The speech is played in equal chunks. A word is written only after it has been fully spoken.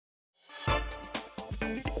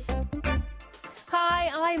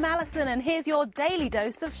I'm Alison and here's your daily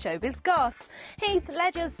dose of showbiz goss. Heath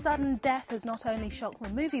Ledger's sudden death has not only shocked the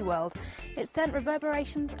movie world, it sent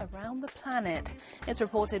reverberations around the planet. It's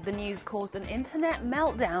reported the news caused an internet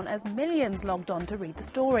meltdown as millions logged on to read the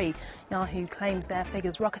story. Yahoo claims their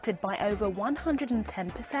figures rocketed by over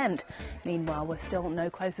 110%. Meanwhile, we're still no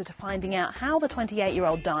closer to finding out how the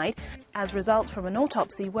 28-year-old died, as results from an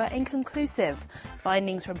autopsy were inconclusive.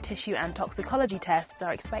 Findings from tissue and toxicology tests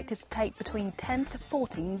are expected to take between 10 to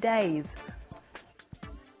 14 days.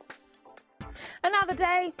 Another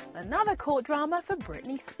day, another court drama for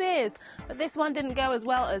Britney Spears. But this one didn't go as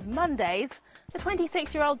well as Monday's. The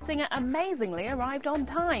 26-year-old singer amazingly arrived on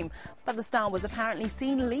time, but the star was apparently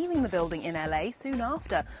seen leaving the building in LA soon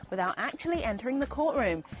after without actually entering the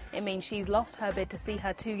courtroom. It means she's lost her bid to see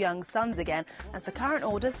her two young sons again, as the current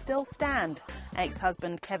orders still stand.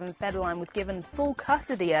 Ex-husband Kevin Federline was given full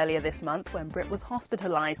custody earlier this month when Brit was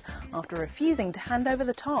hospitalised after refusing to hand over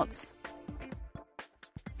the tots.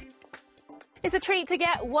 It's a treat to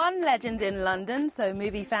get one legend in London, so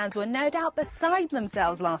movie fans were no doubt beside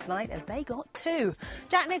themselves last night as they got two.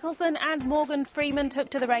 Nicholson and Morgan Freeman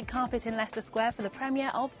took to the red carpet in Leicester Square for the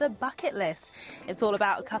premiere of The Bucket List. It's all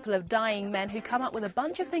about a couple of dying men who come up with a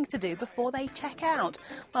bunch of things to do before they check out.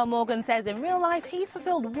 While Morgan says in real life he's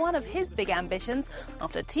fulfilled one of his big ambitions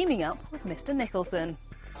after teaming up with Mr. Nicholson.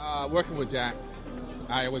 Working with Jack,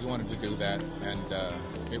 I always wanted to do that, and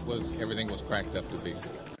everything was cracked up to be.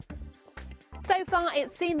 So far,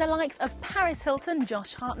 it's seen the likes of Paris Hilton,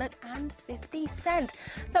 Josh Hartnett and 50 Cent.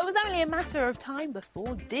 So it was only a matter of time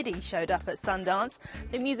before Diddy showed up at Sundance.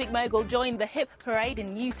 The music mogul joined the hip parade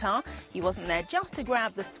in Utah. He wasn't there just to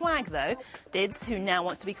grab the swag, though. Dids, who now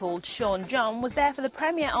wants to be called Sean John, was there for the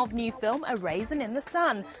premiere of new film A Raisin in the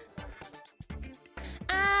Sun.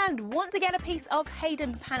 And want to get a piece of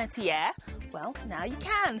Hayden Panettiere? Well, now you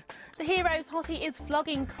can. The hero's hottie is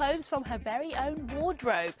flogging clothes from her very own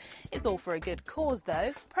wardrobe. It's all for a good cause,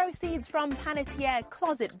 though. Proceeds from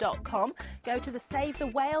PanettiereCloset.com go to the Save the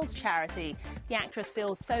Whales charity. The actress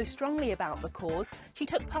feels so strongly about the cause, she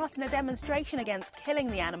took part in a demonstration against killing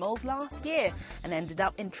the animals last year and ended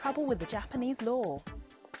up in trouble with the Japanese law.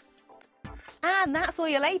 And that's all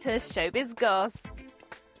your latest showbiz goss.